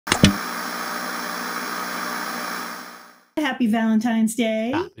Happy Valentine's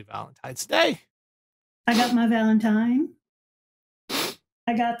Day. Happy Valentine's Day. I got my Valentine.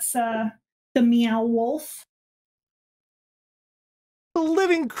 I got the meow wolf. The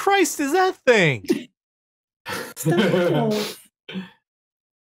living Christ is that thing? Wolf.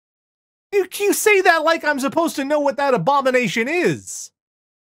 You say that like I'm supposed to know what that abomination is.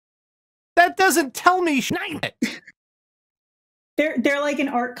 That doesn't tell me shit. They're like an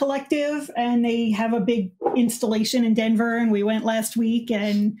art collective, and they have a big installation in Denver, and we went last week,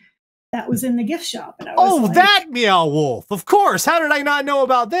 and that was in the gift shop. And I was like, that meow wolf. Of course. How did I not know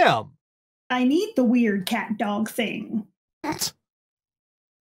about them? I need the weird cat dog thing. It's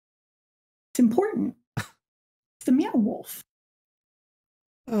important. It's the meow wolf.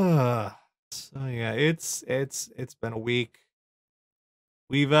 So yeah, it's been a week.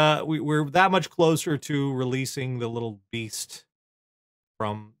 We're that much closer to releasing the little beast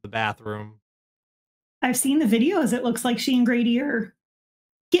from the bathroom. I've seen the videos. It looks like she and Grady are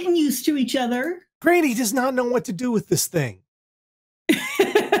getting used to each other. Grady does not know what to do with this thing.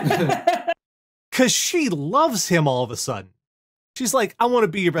 Because she loves him all of a sudden. She's like, I want to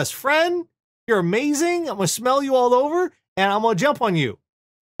be your best friend. You're amazing. I'm going to smell you all over, and I'm going to jump on you.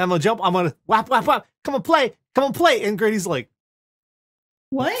 I'm going to whap, whap, whap. Come on, play. Come on, play. And Grady's like,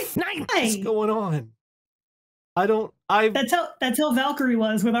 what? What's going on? That's how Valkyrie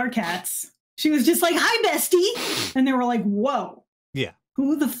was with our cats. She was just like, hi, bestie. And they were like, whoa. Yeah.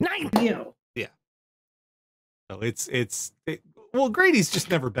 Who the f are you? Yeah. So well, Grady's just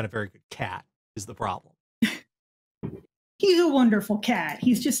never been a very good cat is the problem. He's a wonderful cat.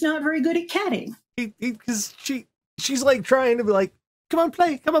 He's just not very good at catting. Because she's like trying to be like, come on,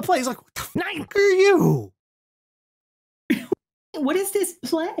 play. Come on, play. He's like, what the f are you? What is this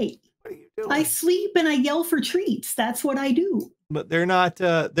play? What are you doing? I sleep and I yell for treats. That's what I do. But they're not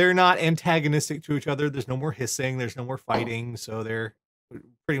antagonistic to each other. There's no more hissing. There's no more fighting. So they're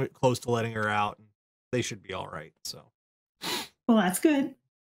pretty much close to letting her out. And they should be all right. So, well, that's good.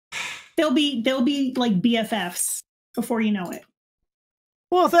 They'll be like BFFs before you know it.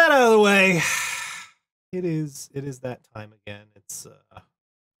 Well, with that out of the way, it is that time again. It's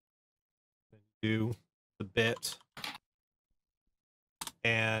do the bit.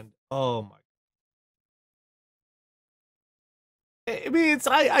 And oh my, I mean,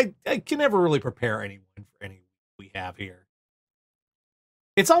 I can never really prepare anyone for any we have here.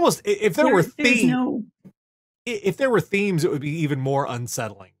 It's almost, if there were themes, if there were themes, it would be even more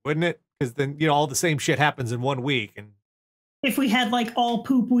unsettling, wouldn't it? Because then, you know, all the same shit happens in 1 week. And if we had like all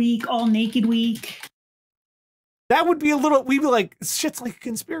poop week, all naked week, that would be we'd be like, shit's like a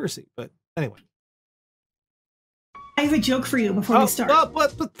conspiracy. But anyway. I have a joke for you before we start.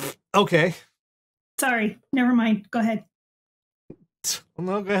 Okay. Sorry, never mind. Go ahead.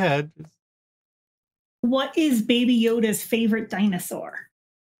 No, go ahead. What is Baby Yoda's favorite dinosaur?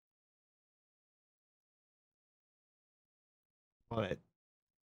 What?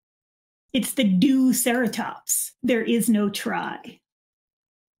 It's the Ceratops. There is no try.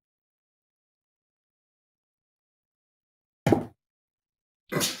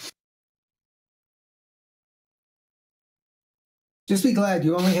 Just be glad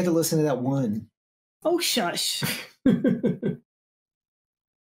you only had to listen to that one. Oh, shush.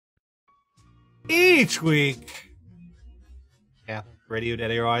 Each week,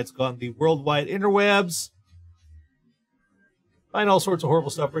 radio.ai, it's gone the worldwide interwebs. Find all sorts of horrible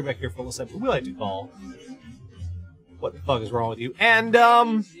stuff. Bring back your full assembly. We like to call What the Fuck Is Wrong With You? And,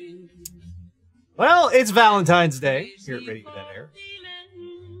 well, it's Valentine's Day here at Radio.air.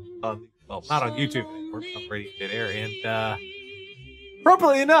 Well, not on YouTube anymore, on Radio.air. And,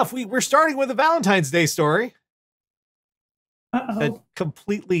 appropriately enough, we're starting with a Valentine's Day story. A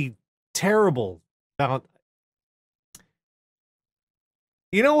completely terrible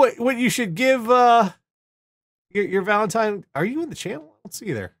You know what you should give your Valentine? Are you in the channel? I don't see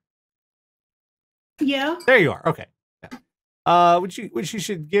you there. Yeah. There you are. Okay. Yeah. Which you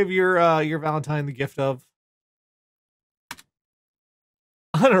should give your Valentine the gift of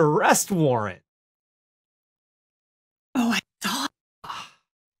an arrest warrant. Oh, I thought.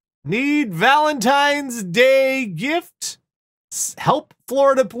 Need Valentine's Day gift? Help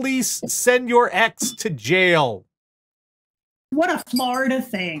Florida police send your ex to jail. What a Florida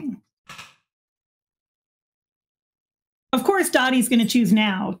thing. Of course, Dottie's going to choose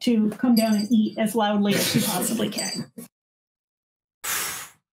now to come down and eat as loudly as she possibly can.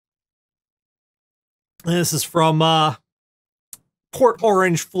 This is from Port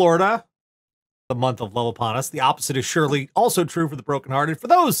Orange, Florida. The month of love upon us. The opposite is surely also true for the brokenhearted. For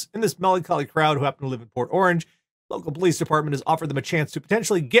those in this melancholy crowd who happen to live in Port Orange, local police department has offered them a chance to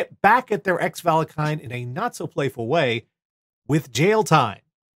potentially get back at their ex-Valentine in a not-so-playful way. with jail time.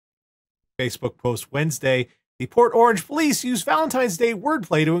 Facebook post Wednesday, the Port Orange police used Valentine's Day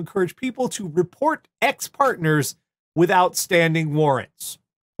wordplay to encourage people to report ex-partners with outstanding warrants.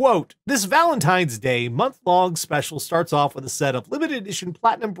 Quote, this Valentine's Day month-long special starts off with a set of limited edition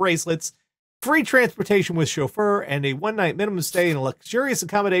platinum bracelets, free transportation with chauffeur, and a one-night minimum stay in luxurious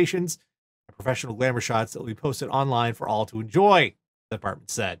accommodations and professional glamour shots that will be posted online for all to enjoy, the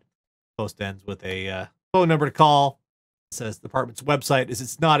department said. The post ends with a phone number to call. It says the department's website is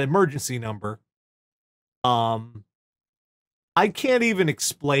its not emergency number. I can't even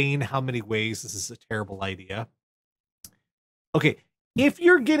explain how many ways this is a terrible idea. Okay, if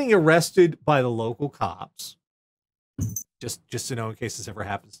you're getting arrested by the local cops, just to know in case this ever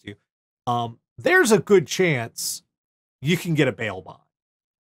happens to you, there's a good chance you can get a bail bond.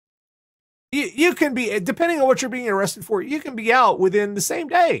 You can be, depending on what you're being arrested for, you can be out within the same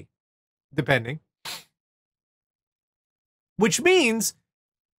day, depending. Which means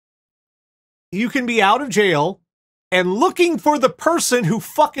you can be out of jail and looking for the person who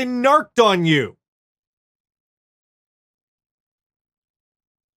fucking narked on you.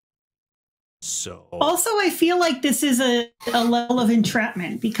 So also, I feel like this is a level of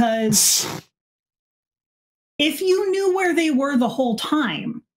entrapment, because if you knew where they were the whole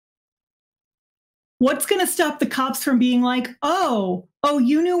time, what's going to stop the cops from being like, oh,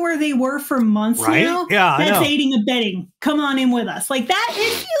 you knew where they were for months right? now? Yeah, that's aiding and abetting. Come on in with us. Like that,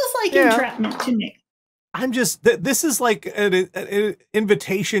 it feels like entrapment to me. I'm just, this is like an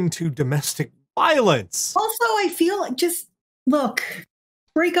invitation to domestic violence. Also, I feel like, just look,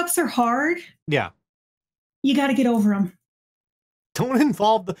 breakups are hard. Yeah. You got to get over them. Don't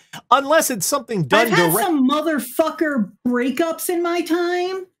involve the, unless it's something done I've had some motherfucker breakups in my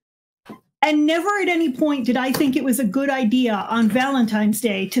time, and never at any point did I think it was a good idea on Valentine's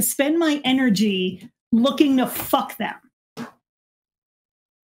Day to spend my energy looking to fuck them.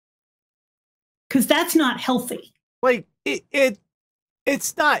 Because that's not healthy. Like,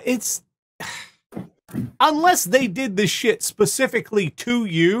 it's not, it's, unless they did this shit specifically to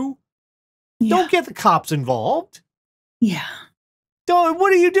you, don't get the cops involved. Yeah. Don't,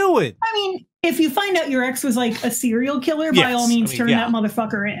 what are you doing? I mean, if you find out your ex was like a serial killer, by all means, turn that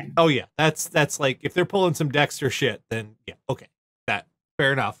motherfucker in. Oh yeah, that's like, if they're pulling some Dexter shit, then yeah, okay, that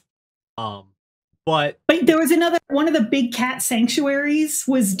fair enough. But there was one of the big cat sanctuaries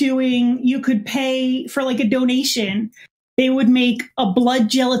was doing, you could pay for like a donation. They would make a blood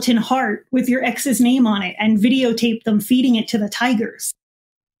gelatin heart with your ex's name on it and videotape them feeding it to the tigers.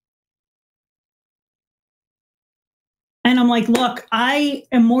 And I'm like, look, I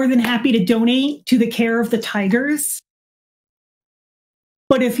am more than happy to donate to the care of the tigers.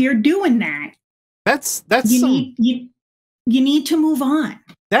 But if you're doing that, you need to move on.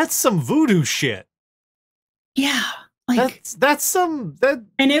 That's some voodoo shit. Yeah. Like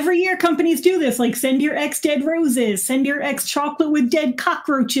and every year companies do this, like send your ex dead roses, send your ex chocolate with dead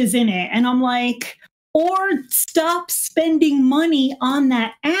cockroaches in it. And I'm like, or stop spending money on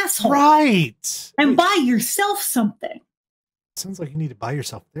that asshole. Right. And buy yourself something. Sounds like you need to buy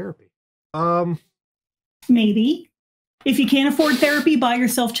yourself therapy. Maybe. If you can't afford therapy, buy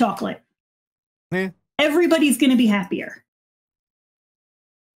yourself chocolate. Everybody's going to be happier.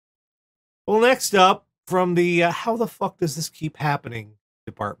 Well, next up, from the how the fuck does this keep happening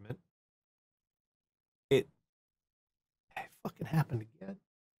department. It fucking happened again.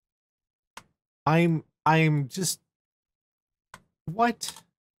 I'm just, what?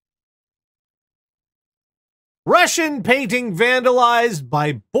 Russian painting vandalized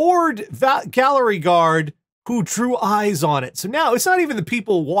by bored gallery guard who drew eyes on it. So now it's not even the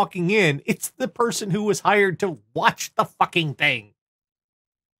people walking in, it's the person who was hired to watch the fucking thing.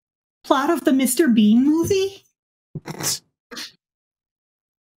 Plot of the Mr. Bean movie?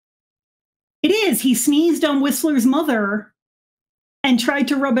 It is. He sneezed on Whistler's mother and tried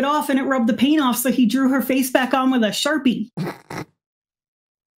to rub it off, and it rubbed the paint off, so he drew her face back on with a Sharpie.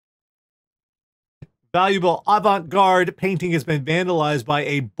 Valuable avant-garde painting has been vandalized by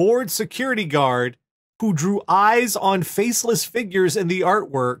a bored security guard who drew eyes on faceless figures in the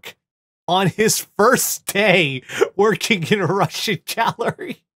artwork on his first day working in a Russian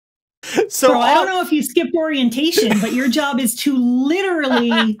gallery. So bro, I don't know if you skipped orientation, but your job is to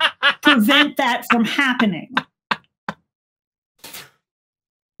literally prevent that from happening.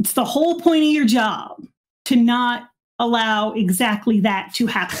 It's the whole point of your job to not allow exactly that to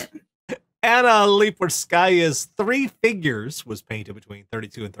happen. Anna Liporskaya's Three Figures was painted between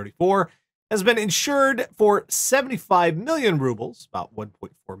 32 and 34, has been insured for 75 million rubles, about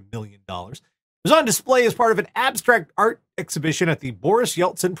 $1.4 million. It was on display as part of an abstract art exhibition at the Boris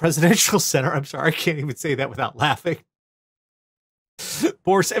Yeltsin Presidential Center. I'm sorry, I can't even say that without laughing.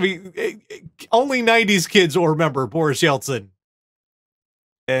 Boris, I mean, only 90s kids will remember Boris Yeltsin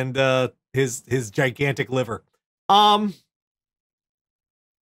and his gigantic liver.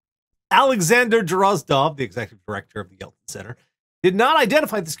 Alexander Drozdov, the executive director of the Yeltsin Center, did not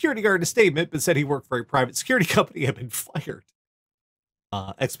identify the security guard in a statement, but said he worked for a private security company and had been fired.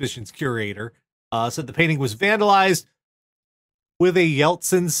 Exhibition's curator said the painting was vandalized with a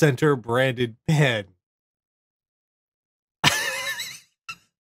Yeltsin Center branded pen.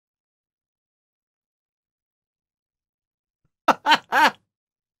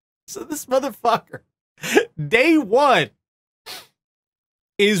 So this motherfucker, day one,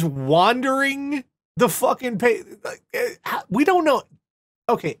 is wandering the fucking we don't know.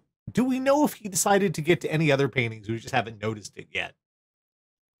 Okay, do we know if he decided to get to any other paintings? We just haven't noticed it yet.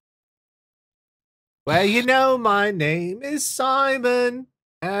 Well, you know, my name is Simon,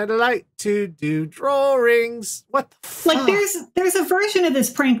 and I like to do drawings. What the fuck? Like, there's a version of this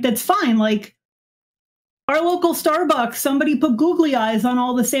prank that's fine. Like, our local Starbucks, somebody put googly eyes on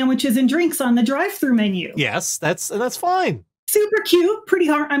all the sandwiches and drinks on the drive-thru menu. Yes, that's fine. Super cute, pretty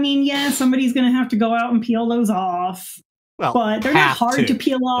hard. I mean, yeah, somebody's going to have to go out and peel those off. Well, but they're not hard to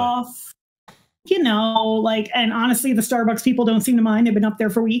peel off. You know, like, and honestly, the Starbucks people don't seem to mind. They've been up there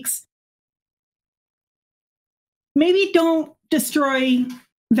for weeks. Maybe don't destroy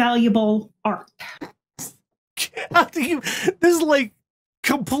valuable art. How do you? This is like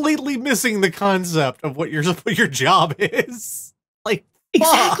completely missing the concept of what your job is. Like,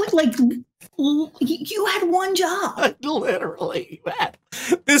 exactly. Like, you had one job. Literally, man.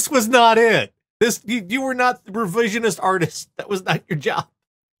 This was not it. You were not the revisionist artist. That was not your job.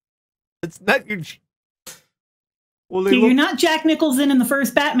 It's not your. Well, you're not Jack Nicholson in the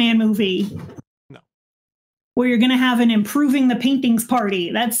first Batman movie. No. Where you're going to have an improving the paintings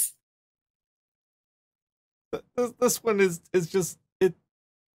party. That's. This one is just it.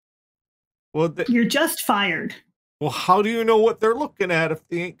 Well, you're just fired. Well, how do you know what they're looking at if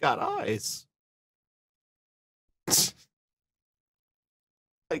they ain't got eyes?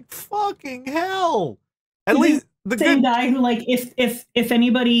 Like, fucking hell. At least the same guy who, like, if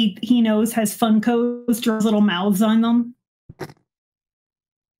anybody he knows has Funkos, draws little mouths on them.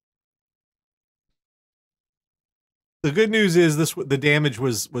 The good news is the damage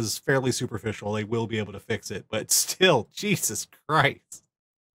was fairly superficial. They will be able to fix it, but still, Jesus Christ.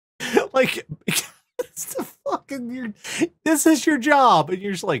 Like, it's the fucking this is your job, and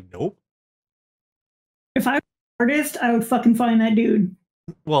you're just like, nope. If I were an artist, I would fucking find that dude.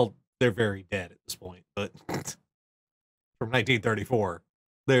 Well, they're very dead at this point, but from 1934,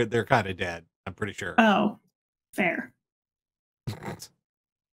 they're kind of dead. I'm pretty sure. Oh, fair.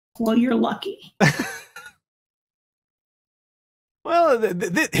 Well, you're lucky. Well,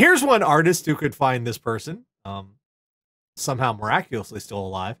 here's one artist who could find this person, somehow miraculously still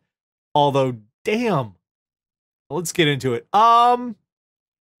alive. Although, damn. Let's get into it.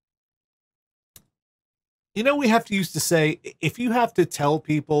 You know, we have to used to say, if you have to tell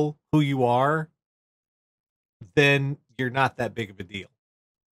people who you are, then you're not that big of a deal.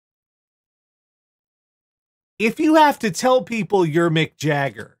 If you have to tell people you're Mick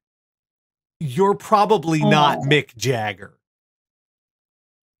Jagger, you're probably not Mick Jagger.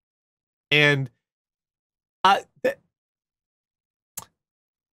 And at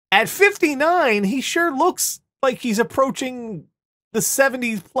 59, he sure looks like he's approaching the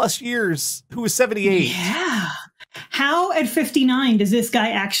 70 plus years, who is 78. Yeah. How at 59 does this guy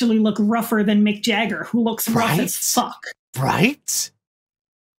actually look rougher than Mick Jagger, who looks rough as fuck? Right?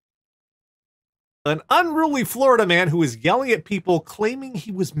 An unruly Florida man who is yelling at people claiming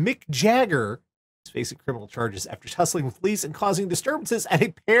he was Mick Jagger is facing criminal charges after tussling with police and causing disturbances at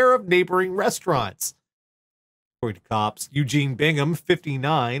a pair of neighboring restaurants. According to cops, Eugene Bingham,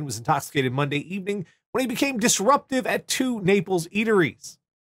 59, was intoxicated Monday evening when he became disruptive at two Naples eateries.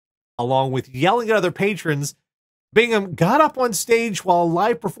 Along with yelling at other patrons, Bingham got up on stage while a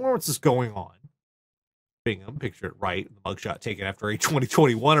live performance was going on. Bingham, picture it right, the mugshot taken after a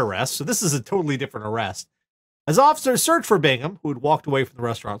 2021 arrest, so this is a totally different arrest. As officers searched for Bingham, who had walked away from the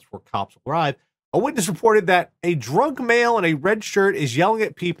restaurants before cops arrived, a witness reported that a drunk male in a red shirt is yelling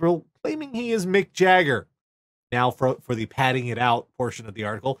at people, claiming he is Mick Jagger. Now, for the padding it out portion of the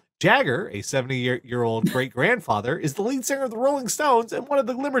article, Jagger, a 70-year-old great-grandfather, is the lead singer of the Rolling Stones and one of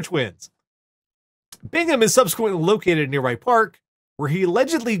the Glimmer Twins. Bingham is subsequently located in a nearby park, where he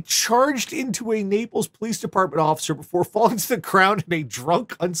allegedly charged into a Naples Police Department officer before falling to the ground in a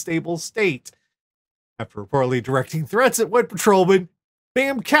drunk, unstable state. After reportedly directing threats at one patrolman,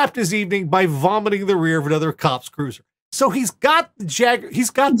 Bingham capped his evening by vomiting the rear of another cop's cruiser. So he's got Jagger. He's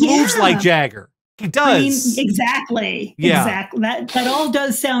got moves like Jagger. He does. I mean, exactly. Yeah. Exactly. That all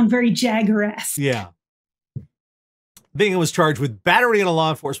does sound very Jagger-esque. Yeah. Bingham was charged with battery on a law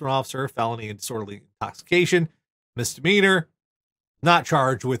enforcement officer, felony and disorderly intoxication, misdemeanor, not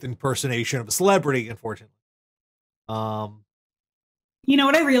charged with impersonation of a celebrity, unfortunately. You know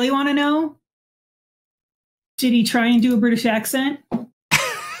what I really want to know? Did he try and do a British accent?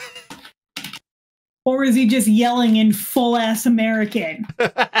 Or is he just yelling in full-ass American?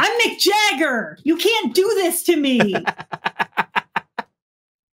 I'm Mick Jagger! You can't do this to me!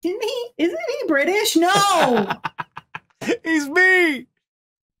 Isn't he British? No! He's me!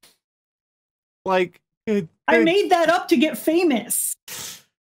 Like... I made that up to get famous.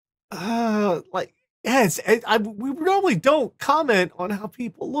 Like, yes, we normally don't comment on how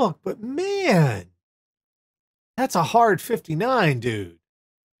people look, but man, that's a hard 59, dude.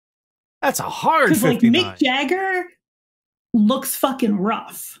 That's a hard 59. Like, Mick Jagger looks fucking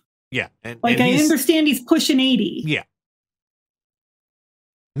rough. Yeah. Like, I understand he's pushing 80. Yeah.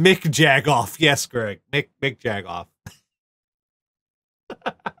 Mick Jagoff. Yes, Greg. Mick Jagoff.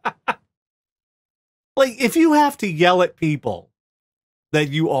 Like, if you have to yell at people that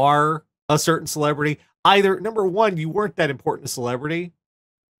you are a certain celebrity, either, number one, you weren't that important a celebrity,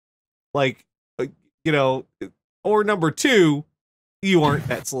 like, you know, or number two, you aren't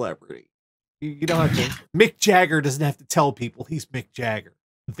that celebrity. You don't have to. Mick Jagger doesn't have to tell people he's Mick Jagger.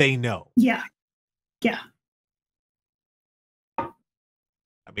 They know. Yeah. Yeah. I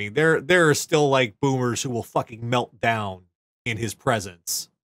mean, there are still, like, boomers who will fucking melt down in his presence.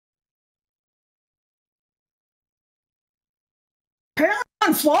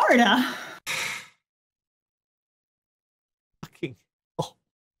 In Florida. Fucking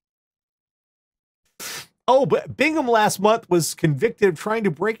oh, but Bingham last month was convicted of trying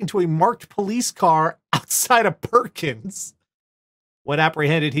to break into a marked police car outside of Perkins. When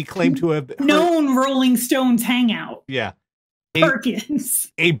apprehended, he claimed to have known Rolling Stones hangout. Yeah.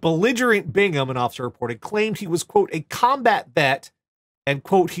 Perkins. A belligerent Bingham, an officer reported, claimed he was, quote, a combat vet and,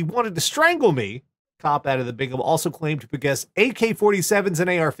 quote, he wanted to strangle me. Cop out of the Bingham also claimed to possess AK-47s and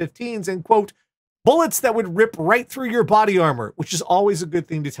AR-15s and, quote, bullets that would rip right through your body armor, which is always a good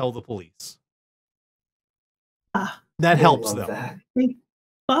thing to tell the police. That helps, though.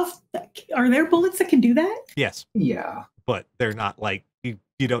 Are there bullets that can do that? Yes. Yeah. But they're not like, you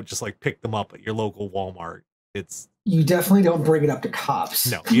don't just like pick them up at your local Walmart. You definitely don't bring it up to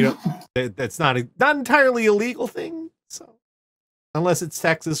cops. No, you don't. That's not entirely illegal thing. So. Unless it's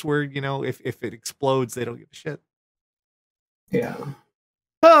Texas where, you know, if it explodes, they don't give a shit. Yeah.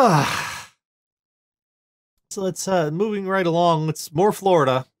 So let's moving right along. It's more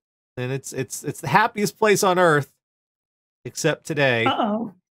Florida. And it's the happiest place on earth. Except today.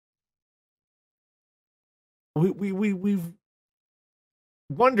 Uh-oh. We've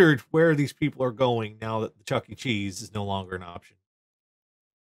wondered where these people are going now that the Chuck E. Cheese is no longer an option.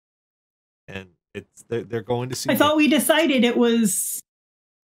 And they're going to see. I thought we decided it was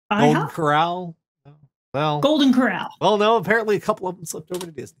Golden Corral. Well, Golden Corral. Well, no, apparently a couple of them slipped over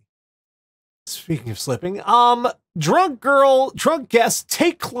to Disney. Speaking of slipping, drunk guests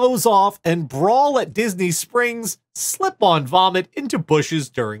take clothes off and brawl at Disney Springs, slip on vomit into bushes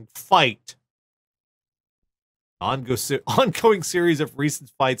during fight. Ongoing series of recent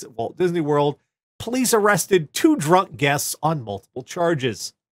fights at Walt Disney World. Police arrested 2 drunk guests on multiple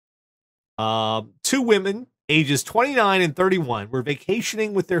charges. 2 women, ages 29 and 31, were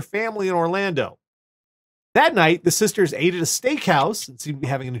vacationing with their family in Orlando. That night, the sisters ate at a steakhouse and seemed to be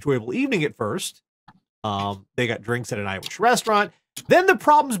having an enjoyable evening at first. They got drinks at an Irish restaurant. Then the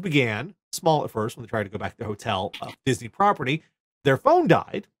problems began, small at first when they tried to go back to the hotel Disney property. Their phone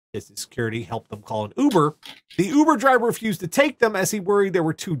died. Disney security helped them call an Uber. The Uber driver refused to take them as he worried they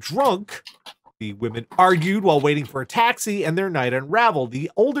were too drunk. The women argued while waiting for a taxi, and their night unraveled.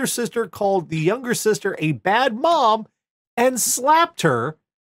 The older sister called the younger sister a bad mom and slapped her.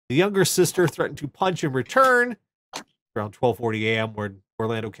 The younger sister threatened to punch in return. Around 12:40 a.m., when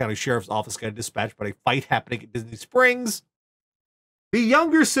Orlando County Sheriff's Office got dispatched about a fight happening at Disney Springs. The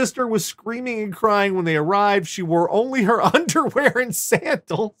younger sister was screaming and crying when they arrived. She wore only her underwear and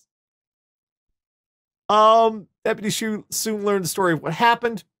sandals. Deputy soon learned the story of what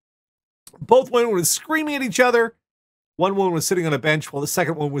happened. Both women were screaming at each other. One woman was sitting on a bench while the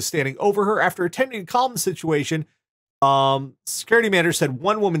second one was standing over her. After attempting to calm the situation, security manager said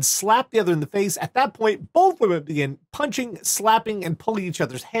one woman slapped the other in the face. At that point, both women began punching, slapping, and pulling each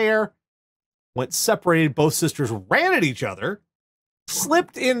other's hair. Once separated, both sisters ran at each other,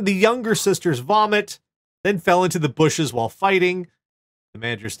 slipped in the younger sister's vomit, then fell into the bushes while fighting. The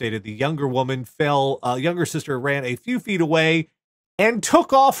manager stated the younger sister ran a few feet away and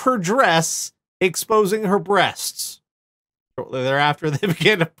took off her dress exposing her breasts. Shortly thereafter, they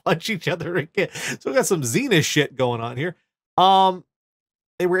began to punch each other again. So we got some Xena shit going on here.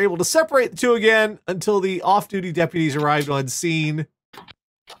 They were able to separate the two again until the off-duty deputies arrived on scene.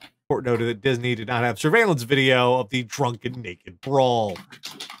 Court noted that Disney did not have surveillance video of the drunken naked brawl.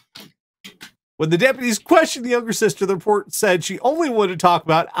 When the deputies questioned the younger sister, the report said she only wanted to talk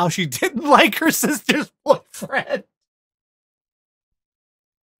about how she didn't like her sister's boyfriend.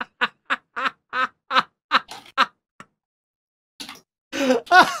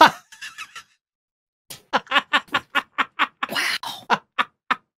 Wow.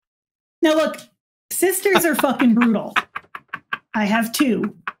 Now look, sisters are fucking brutal. I have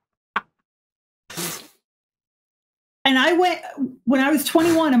two. And I went, when I was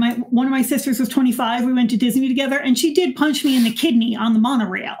 21 and one of my sisters was 25, we went to Disney together, and she did punch me in the kidney on the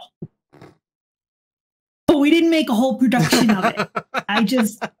monorail. But we didn't make a whole production of it. I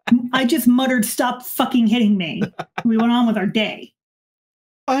just muttered, "Stop fucking hitting me." We went on with our day.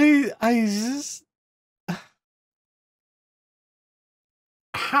 How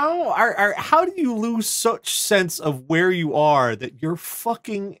do you lose such sense of where you are that you're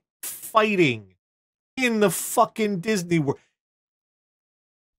fucking fighting in the fucking Disney World?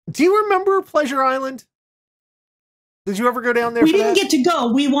 Do you remember Pleasure Island? Did you ever go down there? We didn't get to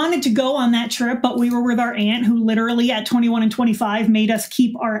go. We wanted to go on that trip, but we were with our aunt, who literally at 21 and 25 made us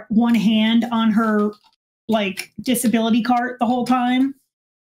keep our one hand on her like disability cart the whole time.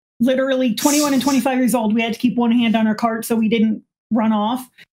 Literally 21 and 25 years old, we had to keep one hand on our cart so we didn't run off.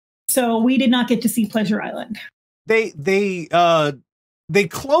 So we did not get to see Pleasure Island. They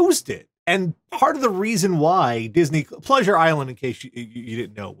closed it. And part of the reason why Disney Pleasure Island, in case you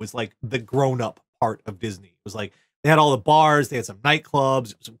didn't know, was like the grown-up part of Disney. It was like they had all the bars, they had some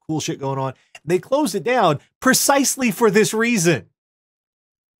nightclubs, some cool shit going on. They closed it down precisely for this reason.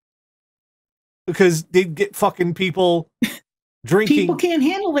 Because they'd get fucking people drinking. People can't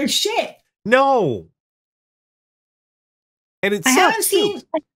handle their shit. No. And it's I haven't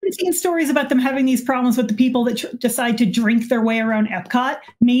seen stories about them having these problems with the people that decide to drink their way around Epcot.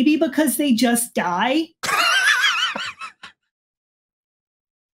 Maybe because they just die.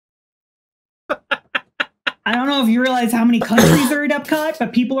 I don't know if you realize how many countries are at Epcot,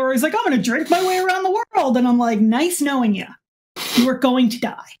 but people are always like, "I'm going to drink my way around the world." And I'm like, nice knowing you. You are going to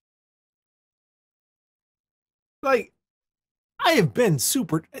die. Like, I've been this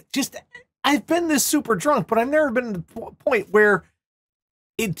super drunk, but I've never been to the point where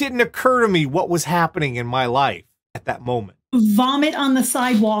it didn't occur to me what was happening in my life at that moment. Vomit on the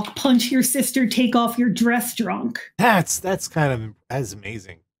sidewalk, punch your sister, take off your dress drunk. That is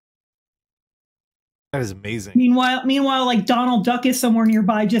amazing. That is amazing. Meanwhile, like Donald Duck is somewhere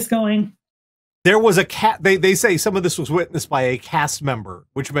nearby just going. There was a cat. They say some of this was witnessed by a cast member,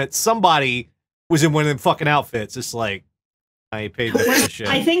 which meant somebody was in one of them fucking outfits. It's like, I paid that shit.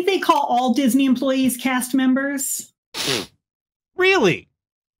 I think they call all Disney employees cast members. Really?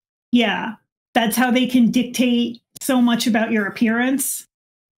 Yeah. That's how they can dictate so much about your appearance.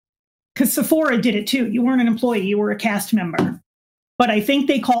 Because Sephora did it too. You weren't an employee, you were a cast member. But I think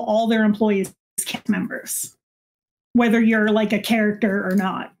they call all their employees cast members, whether you're like a character or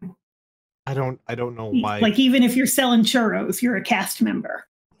not. I don't know why. Like, even if you're selling churros, you're a cast member.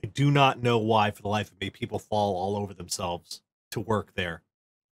 I do not know why, for the life of me, people fall all over themselves to work there.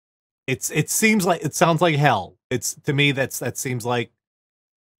 It sounds like hell. To me that seems like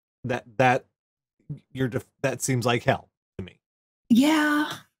that seems like hell to me.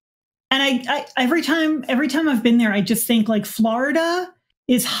 Yeah. And I every time I've been there, I just think like Florida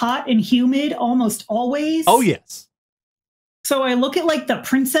is hot and humid almost always. Oh yes. So I look at like the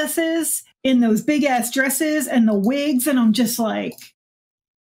princesses in those big ass dresses and the wigs, and I'm just like,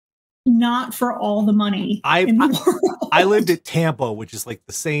 not for all the money in the world. I lived at Tampa, which is like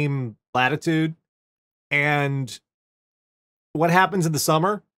the same latitude. And what happens in the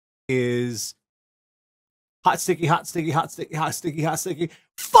summer is hot, sticky, hot, sticky, hot, sticky, hot, sticky, hot, sticky,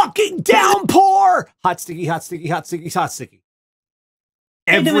 fucking downpour! Hot, sticky, hot, sticky, hot, sticky, hot, sticky.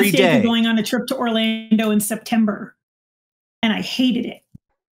 Every day. Going on a trip to Orlando in September, and I hated it.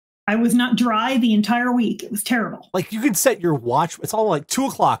 I was not dry the entire week. It was terrible. Like, you could set your watch. It's all like 2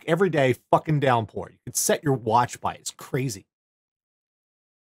 o'clock every day, fucking downpour. You could set your watch by it. It's crazy.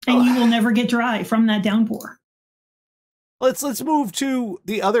 And you will never get dry from that downpour. Let's move to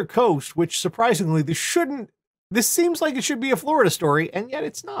the other coast, which surprisingly, this seems like it should be a Florida story, and yet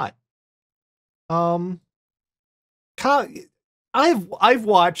it's not. I've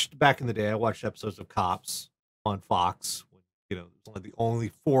watched, back in the day, I watched episodes of Cops on Fox. You know, it's only the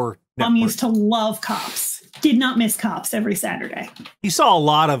only 4 networks. Mom used to love Cops. Did not miss Cops every Saturday. You saw a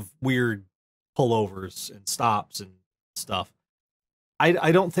lot of weird pullovers and stops and stuff.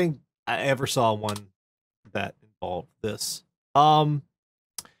 I don't think I ever saw one that involved this.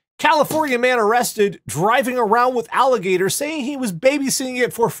 California man arrested driving around with alligator, saying he was babysitting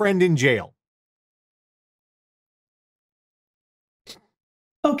it for a friend in jail.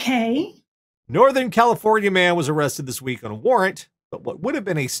 Okay. Northern California man was arrested this week on a warrant, but what would have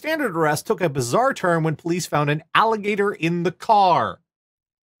been a standard arrest took a bizarre turn when police found an alligator in the car.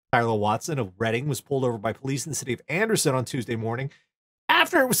 Tyler Watson of Redding was pulled over by police in the city of Anderson on Tuesday morning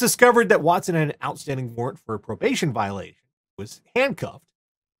after it was discovered that Watson had an outstanding warrant for a probation violation. He was handcuffed.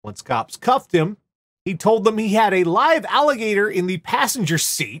 Once cops cuffed him, he told them he had a live alligator in the passenger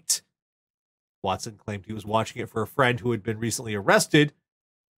seat. Watson claimed he was watching it for a friend who had been recently arrested.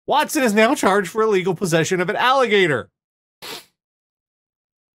 Watson is now charged for illegal possession of an alligator.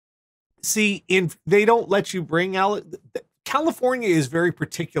 See, they don't let you bring California is very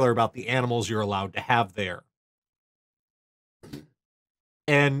particular about the animals you're allowed to have there.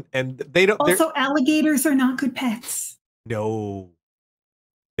 And they don't also alligators are not good pets. No.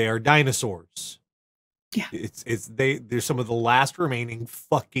 They are dinosaurs. Yeah. They're some of the last remaining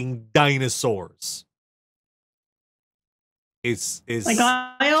fucking dinosaurs. It's like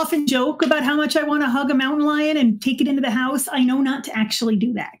I often joke about how much I want to hug a mountain lion and take it into the house. I know not to actually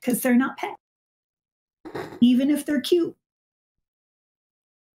do that because they're not pets, even if they're cute.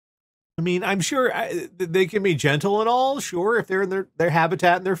 I mean, I'm sure they can be gentle and all, sure, if they're in their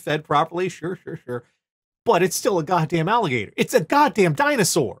habitat and they're fed properly, sure. But it's still a goddamn alligator. It's a goddamn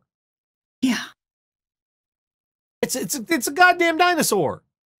dinosaur. Yeah. It's a goddamn dinosaur.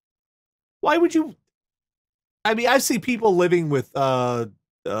 Why would you? I mean, I see people living with boa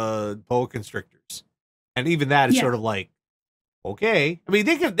constrictors, and even that is sort of like, okay. I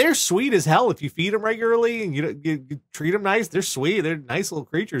mean, they're sweet as hell if you feed them regularly and you treat them nice. They're sweet. They're nice little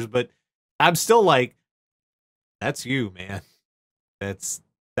creatures. But I'm still like, that's you, man. That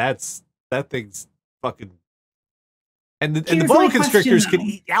thing's fucking. And the boa constrictors can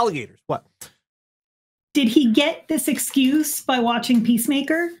eat alligators. What? Did he get this excuse by watching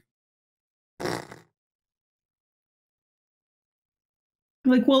Peacemaker?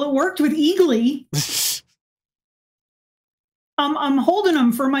 Like, well, it worked with Eagly. I'm holding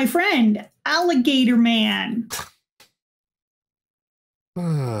him for my friend, Alligator Man.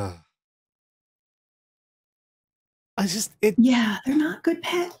 Yeah, they're not good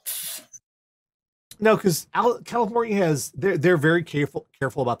pets. No, because California has they're very careful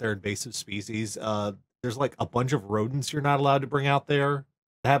about their invasive species. There's like a bunch of rodents you're not allowed to bring out there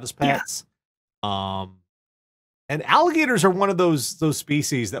to have as pets. Yeah. And alligators are one of those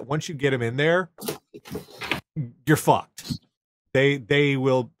species that once you get them in there, you're fucked. They're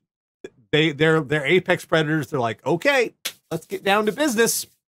apex predators. They're like, okay, let's get down to business. Of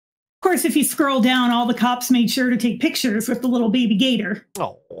course, if you scroll down, all the cops made sure to take pictures with the little baby gator.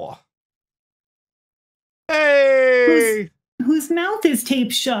 Oh. Hey. Whose mouth is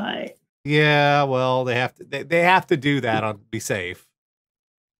taped shut. Yeah, well, they have to do that on be safe.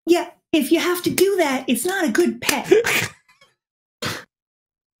 Yeah. If you have to do that, it's not a good pet.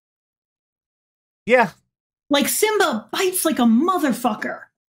 Yeah. Like Simba bites like a motherfucker.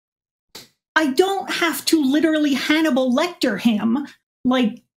 I don't have to literally Hannibal Lecter him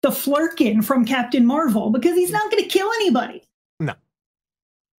like the Flurkin from Captain Marvel because he's not going to kill anybody. No.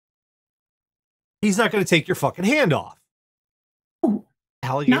 He's not going to take your fucking hand off. Oh,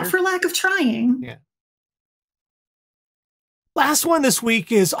 alligator? Not for lack of trying. Yeah. Last one this week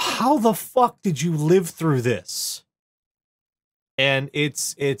is, how the fuck did you live through this? And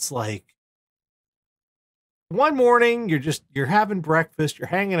it's like one morning you're having breakfast, you're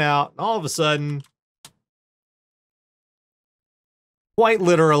hanging out, and all of a sudden, quite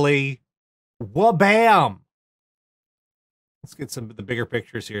literally, wha-bam. Let's get some of the bigger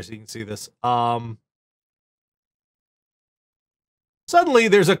pictures here so you can see this. Suddenly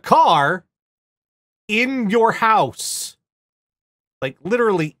there's a car in your house. Like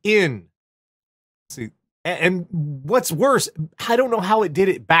literally in. See, and what's worse, I don't know how it did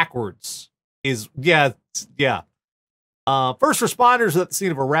it backwards. First responders were at the scene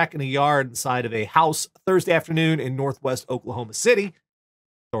of a wreck in a yard inside of a house Thursday afternoon in northwest Oklahoma City.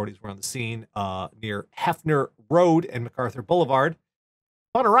 Authorities were on the scene near Hefner Road and MacArthur Boulevard.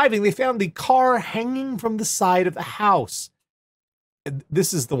 Upon arriving, they found the car hanging from the side of the house. And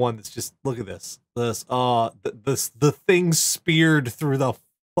this is the one that's just, look at this. The thing speared through the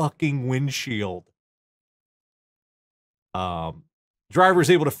fucking windshield. Driver was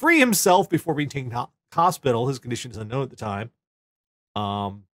able to free himself before being taken to hospital. His condition is unknown at the time.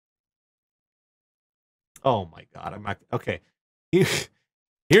 Oh my God. I'm not okay.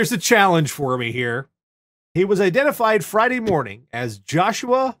 Here's the challenge for me here. He was identified Friday morning as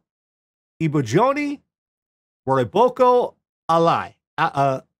Joshua Ibojoni Wariboko Alai.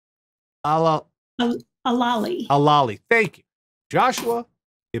 Alali. Alali. Thank you. Joshua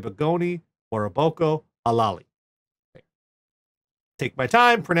Ibogoni Wariboko Alali. Okay. Take my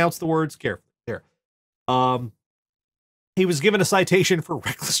time, pronounce the words carefully. There. He was given a citation for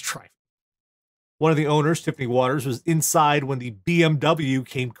reckless driving. One of the owners, Tiffany Waters, was inside when the BMW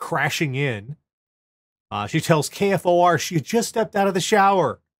came crashing in. She tells KFOR she had just stepped out of the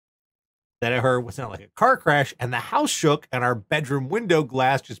shower. That it heard what sounded like a car crash, and the house shook, and our bedroom window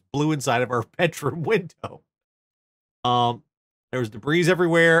glass just blew inside of our bedroom window. There was debris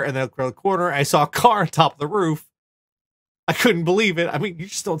everywhere, and then around the corner, I saw a car on top of the roof. I couldn't believe it. I mean, you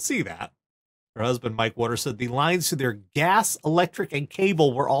just don't see that. Her husband, Mike Waters, said the lines to their gas, electric, and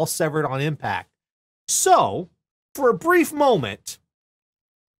cable were all severed on impact. So, for a brief moment,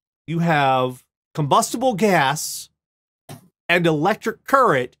 you have combustible gas and electric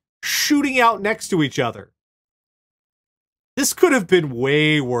current shooting out next to each other. This could have been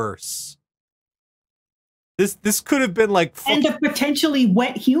way worse. This could have been like... And a potentially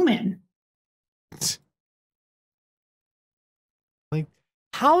wet human. Like,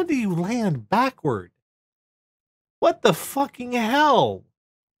 how do you land backward? What the fucking hell?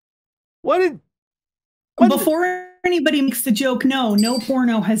 Before anybody makes the joke, no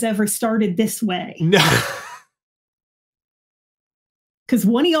porno has ever started this way. No. Because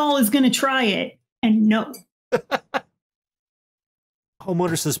one of y'all is going to try it, and no.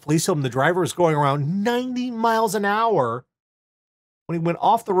 Homeowner says police told him the driver was going around 90 miles an hour when he went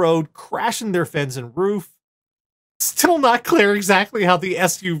off the road, crashing their fence and roof. Still not clear exactly how the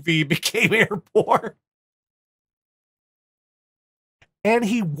SUV became airborne. And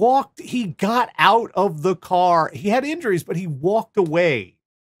he got out of the car. He had injuries, but he walked away.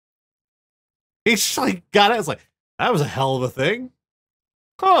 He just like got out. It's like, that was a hell of a thing.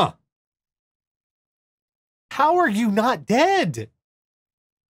 Huh. How are you not dead?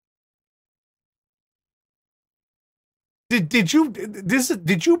 Did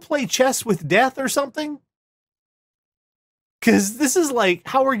you play chess with death or something? Because this is like,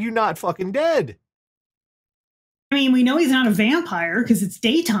 how are you not fucking dead? I mean, we know he's not a vampire because it's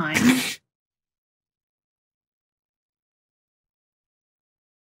daytime.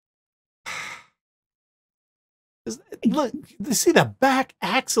 Look, see the back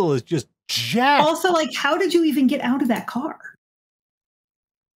axle is just jacked. Also, like, how did you even get out of that car?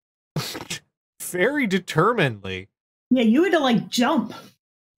 Very determinedly. Yeah, you had to like jump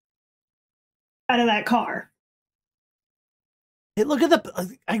out of that car. Hey, look at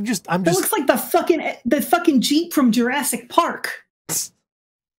the. I'm just. It looks like the fucking Jeep from Jurassic Park.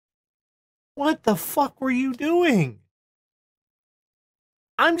 What the fuck were you doing?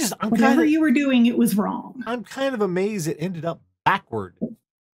 Whatever you were doing, it was wrong. I'm kind of amazed it ended up backward.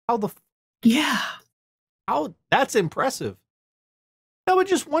 How the? Yeah. How that's impressive. No, but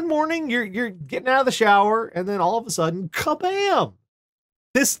just one morning you're getting out of the shower, and then all of a sudden, kabam!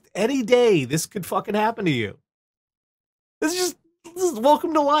 Any day this could fucking happen to you. This is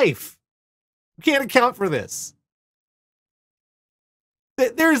welcome to life. You can't account for this.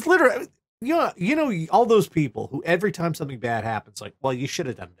 There's literally, you know, all those people who every time something bad happens, like, well, you should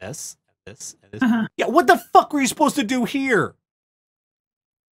have done this and this and this. Uh-huh. Yeah, what the fuck were you supposed to do here?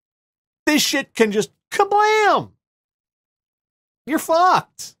 This shit can just kablam. You're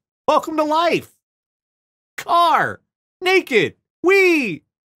fucked. Welcome to life. Car. Naked. We.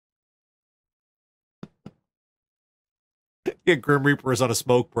 Yeah, Grim Reaper is on a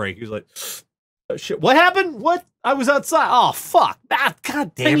smoke break. He was like, oh, shit. What happened? What? I was outside. Oh, fuck. Ah,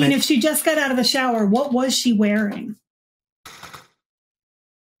 God damn it. I mean, if she just got out of the shower, what was she wearing?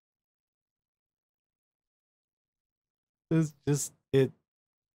 It's just it.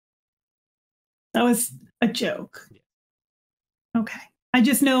 That was a joke. Okay. I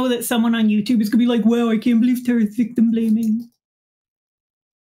just know that someone on YouTube is going to be like, wow, I can't believe Tara's victim blaming.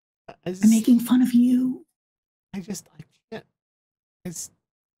 I'm making fun of you. I can't.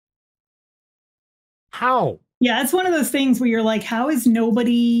 How? Yeah, it's one of those things where you're like, how's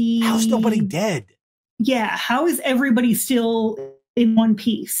nobody dead? Yeah, how is everybody still in one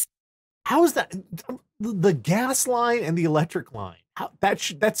piece? How is that? The gas line and the electric line.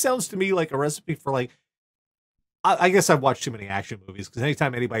 That sounds to me like a recipe for like, I guess I've watched too many action movies because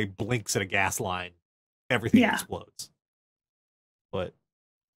anytime anybody blinks at a gas line, everything explodes. But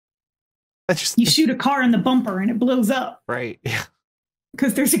that's just, you shoot a car in the bumper and it blows up. Right. Yeah.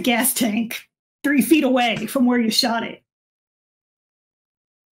 Because there's a gas tank 3 feet away from where you shot it.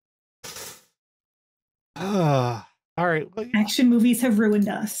 All All right. Well, yeah. Action movies have ruined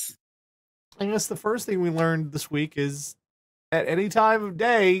us. I guess the first thing we learned this week is at any time of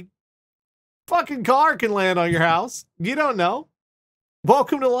day, fucking car can land on your house. You don't know.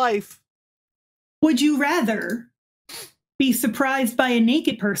 Welcome to life. Would you rather be surprised by a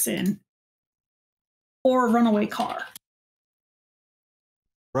naked person or a runaway car?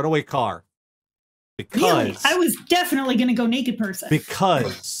 Runaway car. Because really? I was definitely going to go naked person.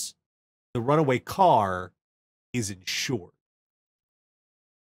 Because the runaway car is insured.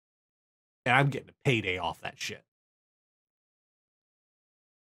 And I'm getting a payday off that shit.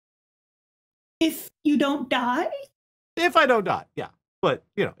 If you don't die? If I don't die, yeah. But,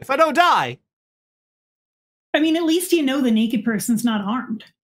 you know, if I don't die. I mean, at least you know the naked person's not armed.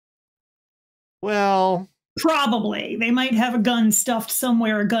 Well. Probably. They might have a gun stuffed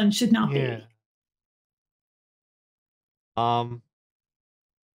somewhere a gun should not be.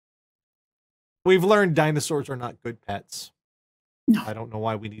 We've learned dinosaurs are not good pets. No. I don't know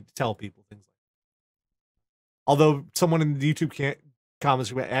why we need to tell people things like that. Although someone in the YouTube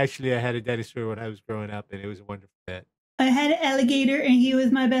comments went, actually, I had a dinosaur when I was growing up, and it was a wonderful pet. I had an alligator, and he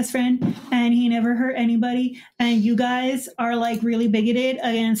was my best friend, and he never hurt anybody. And you guys are like really bigoted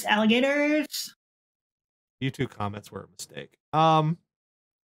against alligators. YouTube comments were a mistake.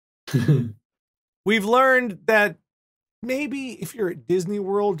 We've learned that maybe if you're at Disney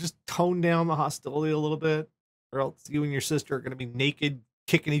World, just tone down the hostility a little bit, or else you and your sister are going to be naked,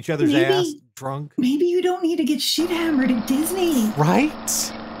 kicking each other's ass, drunk. Maybe you don't need to get shit hammered at Disney. Right?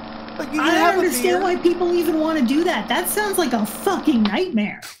 Like, I don't understand why people even want to do that. That sounds like a fucking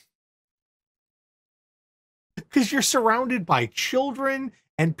nightmare. Because you're surrounded by children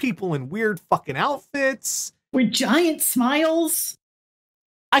and people in weird fucking outfits. With giant smiles.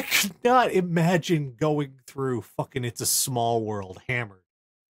 I could not imagine going through fucking It's a Small World hammered.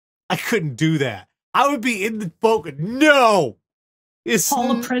 I couldn't do that. I would be in the boat. No!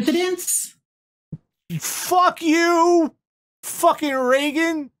 Hall of Presidents? Fuck you! Fucking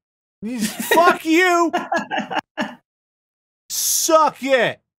Reagan! Fuck you! Suck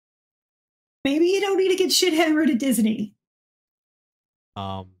it! Maybe you don't need to get shit hammered at Disney.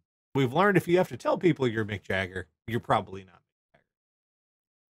 We've learned if you have to tell people you're Mick Jagger, you're probably not Mick Jagger.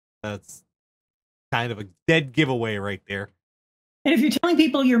 That's kind of a dead giveaway right there. And if you're telling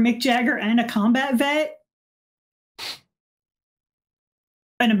people you're Mick Jagger and a combat vet,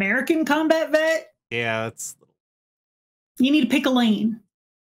 an American combat vet, yeah, that's. You need to pick a lane.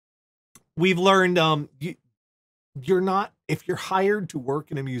 We've learned you're not, if you're hired to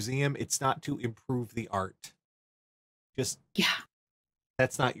work in a museum, it's not to improve the art.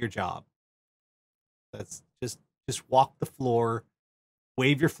 That's not your job. That's just walk the floor,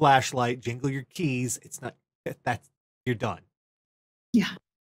 wave your flashlight, jingle your keys. It's not, that's, you're done. Yeah.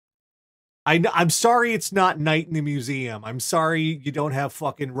 I'm sorry it's not night in the museum. I'm sorry you don't have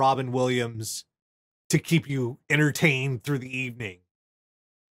fucking Robin Williams to keep you entertained through the evening.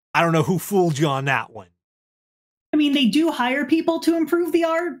 I don't know who fooled you on that one. I mean, they do hire people to improve the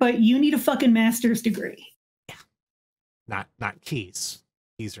art, but you need a fucking master's degree. Yeah. Not keys.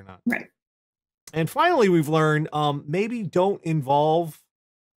 Keys are not. Right. And finally, we've learned maybe don't involve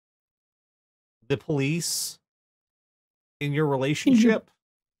the police in your relationship.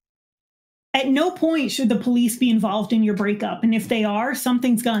 At no point should the police be involved in your breakup. And if they are,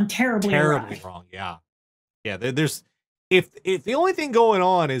 something's gone terribly wrong. Yeah. Yeah. There's if the only thing going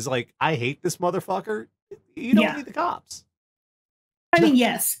on is like, I hate this motherfucker, you don't need the cops. I mean,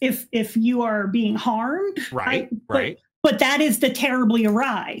 yes, if you are being harmed. Right. But that is the terribly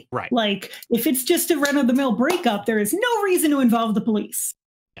awry. Right. Like, if it's just a run-of-the-mill breakup, there is no reason to involve the police.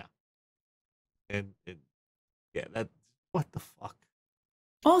 Yeah. And yeah, that, what the fuck?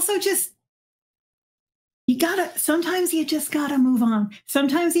 Also, sometimes you just gotta move on.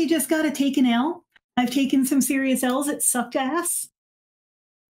 Sometimes you just gotta take an L. I've taken some serious L's. It sucked ass.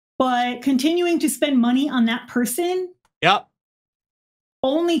 But continuing to spend money on that person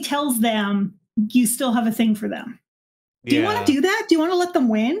only tells them you still have a thing for them. Do you want to do that? Do you want to let them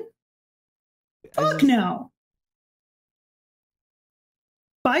win? Fuck no.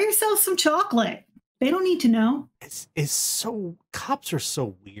 Buy yourself some chocolate. They don't need to know. It's so, cops are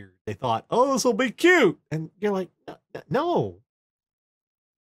so weird. They thought, oh, this will be cute. And you're like, no.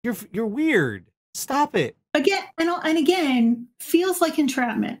 You're weird. Stop it. Again, and again, feels like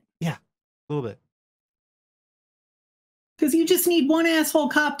entrapment. Yeah, a little bit. Because you just need one asshole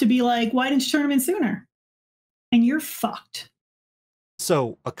cop to be like, why didn't you turn him in sooner? And you're fucked.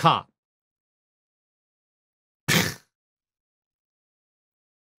 So, a cop.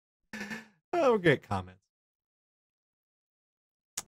 Oh, get comments.